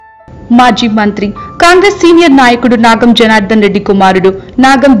మాజీ మంత్రి కాంగ్రెస్ సీనియర్ నాయకుడు నాగం జనార్దన్ రెడ్డి కుమారుడు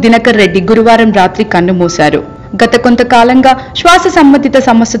నాగం దినకర్ రెడ్డి గురువారం రాత్రి కన్నుమూశారు. గత కొంతకాలంగా శ్వాస సంబంధిత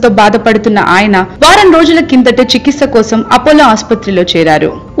సమస్యతో బాధపడుతున్న ఆయన వారం రోజుల కిందట చికిత్స కోసం అపోలో ఆసుపత్రిలో చేరారు.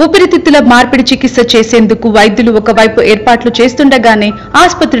 ఊపిరితిత్తుల మార్పిడి చికిత్స చేసేందుకు వైద్యులు ఒకవైపు ఏర్పాట్లు చేస్తుండగానే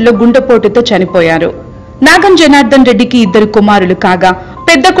ఆసుపత్రిలో గుండెపోటుతో చనిపోయారు. నాగం జనార్దన్ రెడ్డికి 2 కుమారులు కాగా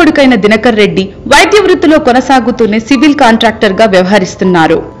పెద్ద కొడుకైన దినకర్ రెడ్డి వైద్య వృత్తిలో కొనసాగుతూనే సివిల్ కాంట్రాక్టర్ గా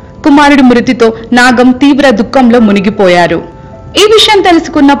వ్యవహరిస్తున్నారు. కుమారుడి మృతితో నాగం తీవ్ర దుఃఖంలో మునిగిపోయారు. ఈ విషయం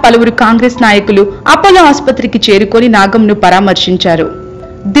తెలుసుకున్న పలువురు కాంగ్రెస్ నాయకులు అపోలో ఆసుపత్రికి చేరుకొని నాగంను పరామర్శించారు.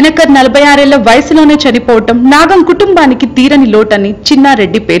 దినకర్ 46 ఏళ్ల వయసులోనే చనిపోవటం నాగం కుటుంబానికి తీరని లోటని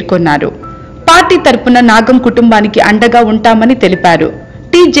చిన్నారెడ్డి పేర్కొన్నారు. పార్టీ తరపున నాగం కుటుంబానికి అండగా ఉంటామని తెలిపారు.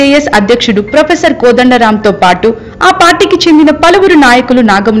 టీజేఎస్ అధ్యక్షుడు ప్రొఫెసర్ కోదండరాంతో పాటు ఆ పార్టీకి చెందిన పలువురు నాయకులు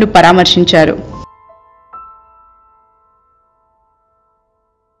నాగంను పరామర్శించారు.